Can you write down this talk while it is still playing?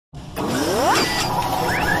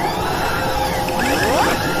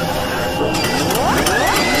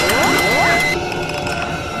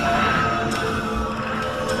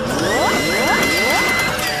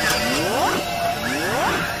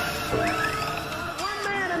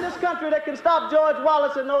country that can stop George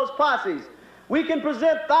Wallace and those posses. We can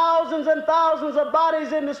present thousands and thousands of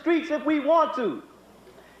bodies in the streets if we want to.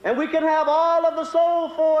 And we can have all of the soul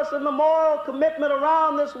force and the moral commitment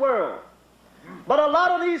around this world. But a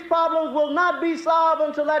lot of these problems will not be solved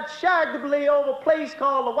until that shaggly over place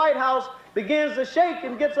called the White House begins to shake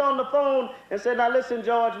and gets on the phone and says, now listen,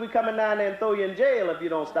 George, we coming down there and throw you in jail if you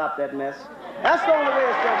don't stop that mess. That's the only way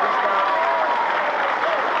it's going to be stopped.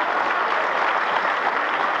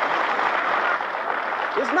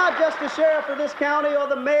 It's not just the sheriff of this county or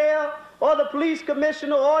the mayor or the police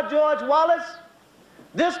commissioner or George Wallace.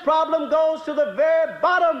 This problem goes to the very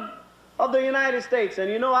bottom of the United States.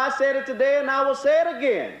 And you know, I said it today and I will say it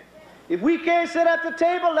again. If we can't sit at the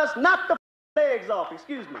table, let's knock the legs off.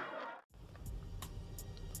 Excuse me.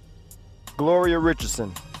 Gloria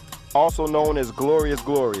Richardson, also known as Glorious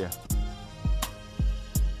Gloria.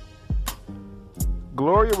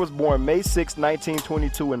 Gloria was born May 6,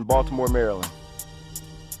 1922 in Baltimore, Maryland.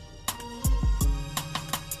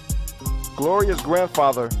 Gloria's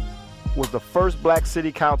grandfather was the first black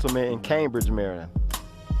city councilman in Cambridge, Maryland.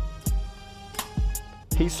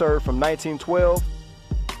 He served from 1912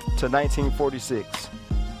 to 1946.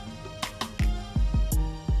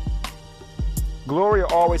 Gloria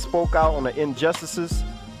always spoke out on the injustices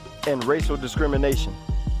and racial discrimination.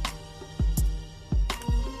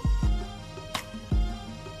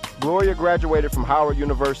 Gloria graduated from Howard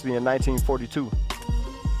University in 1942.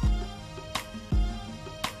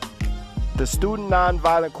 The Student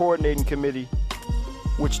Nonviolent Coordinating Committee,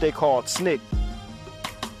 which they called SNCC,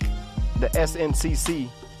 the SNCC,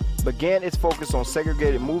 began its focus on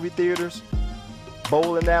segregated movie theaters,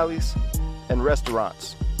 bowling alleys, and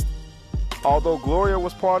restaurants. Although Gloria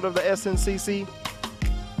was part of the SNCC,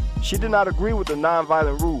 she did not agree with the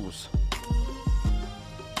nonviolent rules.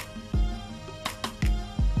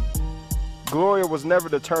 Gloria was never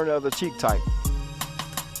the turn the other cheek type.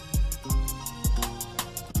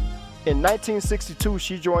 In 1962,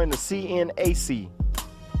 she joined the CNAC,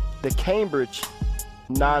 the Cambridge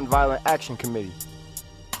Nonviolent Action Committee.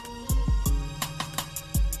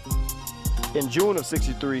 In June of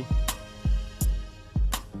 '63,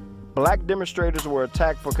 black demonstrators were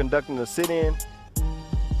attacked for conducting a sit-in,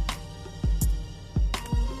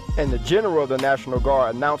 and the general of the National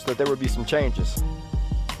Guard announced that there would be some changes.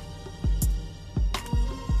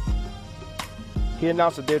 He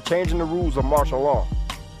announced that they're changing the rules of martial law.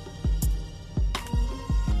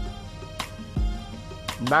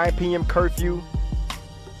 9 p.m. curfew,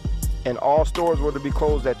 and all stores were to be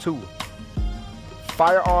closed at 2.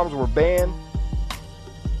 Firearms were banned,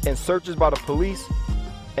 and searches by the police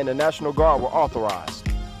and the National Guard were authorized.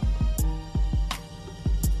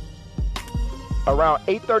 Around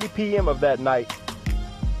 8:30 p.m. of that night,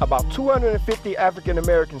 about 250 African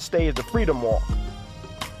Americans staged the Freedom Walk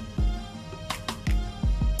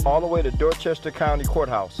all the way to Dorchester County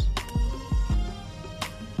Courthouse.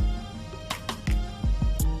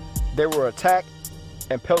 They were attacked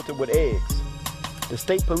and pelted with eggs. The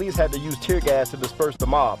state police had to use tear gas to disperse the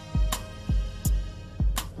mob.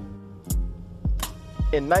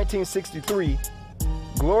 In 1963,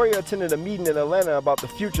 Gloria attended a meeting in Atlanta about the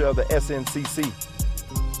future of the SNCC.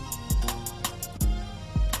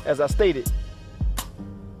 As I stated,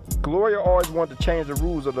 Gloria always wanted to change the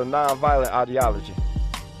rules of the nonviolent ideology.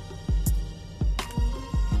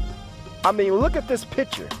 I mean, look at this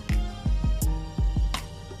picture.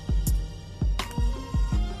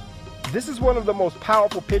 This is one of the most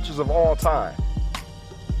powerful pictures of all time.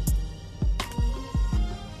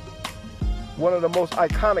 One of the most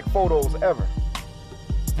iconic photos ever.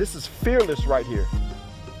 This is fearless right here.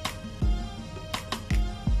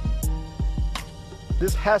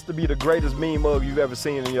 This has to be the greatest mean mug you've ever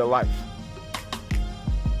seen in your life.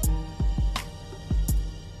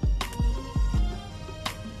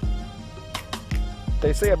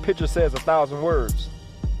 They say a picture says 1,000 words.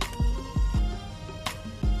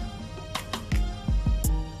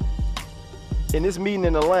 In this meeting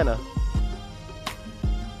in Atlanta,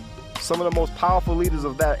 some of the most powerful leaders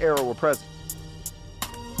of that era were present.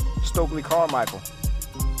 Stokely Carmichael,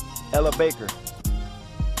 Ella Baker,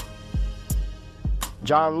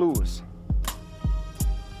 John Lewis,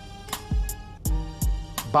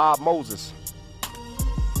 Bob Moses.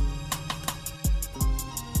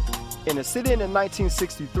 In a sit-in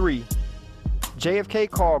 1963, JFK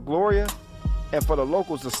called Gloria and for the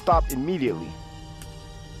locals to stop immediately.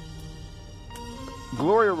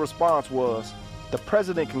 Gloria's response was, "The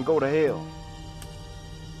president can go to hell."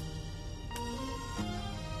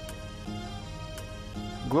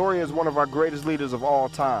 Gloria is one of our greatest leaders of all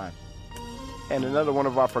time, and another one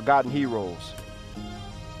of our forgotten heroes.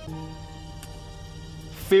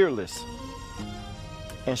 fearless,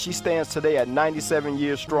 and she stands today at 97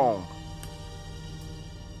 years strong.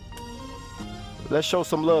 Let's show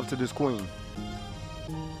some love to this queen.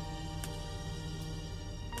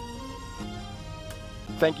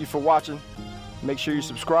 Thank you for watching. Make sure you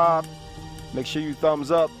subscribe, make sure you thumbs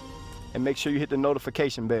up, and make sure you hit the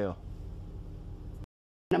notification bell.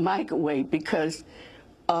 The microwave, because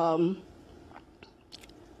one,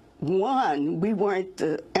 we weren't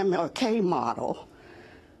the MLK model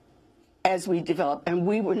as we developed, and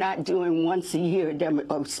we were not doing once a year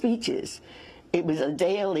speeches. It was a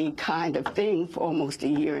daily kind of thing for almost a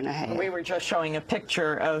year and a half. We were just showing a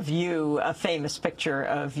picture of you, a famous picture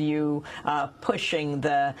of you pushing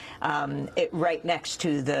the, right next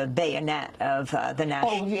to the bayonet of the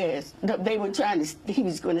national. Oh, yes. They were trying to, he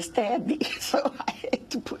was going to stab me, so I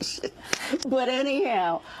had to push it. But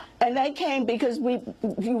anyhow, and that came because we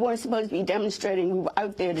weren't supposed to be demonstrating. We were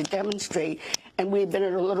out there to demonstrate. And we had been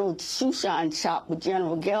at a little shoe shine shop with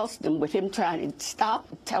General Gelston, with him trying to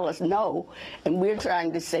tell us no, and we're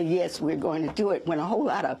trying to say yes, we're going to do it, when a whole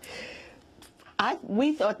lot of,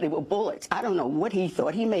 we thought they were bullets. I don't know what he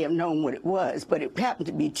thought. He may have known what it was, but it happened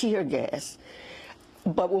to be tear gas.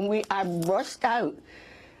 But when I rushed out,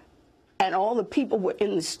 and all the people were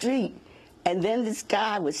in the street, and then this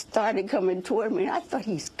guy started coming toward me, and I thought,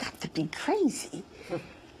 he's got to be crazy.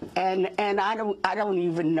 And I don't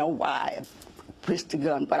even know why I pushed the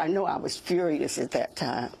gun, but I know I was furious at that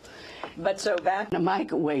time. But so back the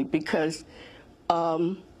microwave, because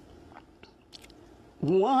one,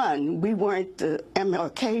 we weren't the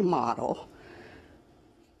MLK model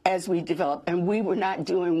as we developed, and we were not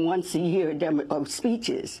doing once a year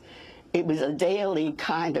speeches. It was a daily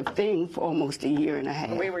kind of thing for almost a year and a half.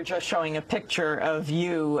 We were just showing a picture of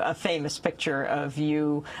you, a famous picture of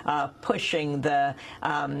you pushing the,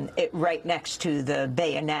 right next to the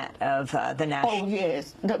bayonet of the national. Oh,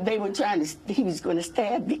 yes. They were trying to, he was going to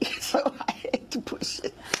stab me, so I had to push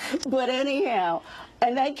it. But anyhow,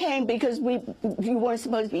 and that came because we weren't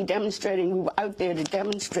supposed to be demonstrating. We were out there to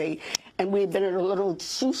demonstrate. And we had been at a little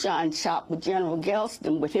shoe shine shop with General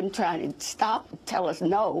Gelston, with him trying to tell us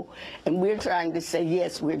no, and we're trying to say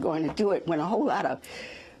yes, we're going to do it, when a whole lot of,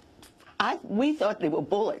 we thought they were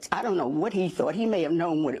bullets. I don't know what he thought. He may have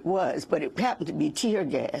known what it was, but it happened to be tear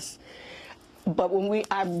gas. But when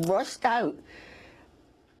I rushed out,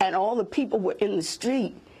 and all the people were in the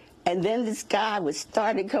street, and then this guy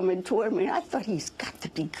started coming toward me, and I thought, he's got to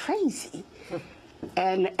be crazy.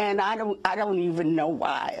 And I don't even know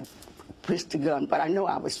why I pushed the gun, but I know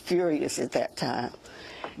I was furious at that time.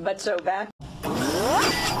 But so back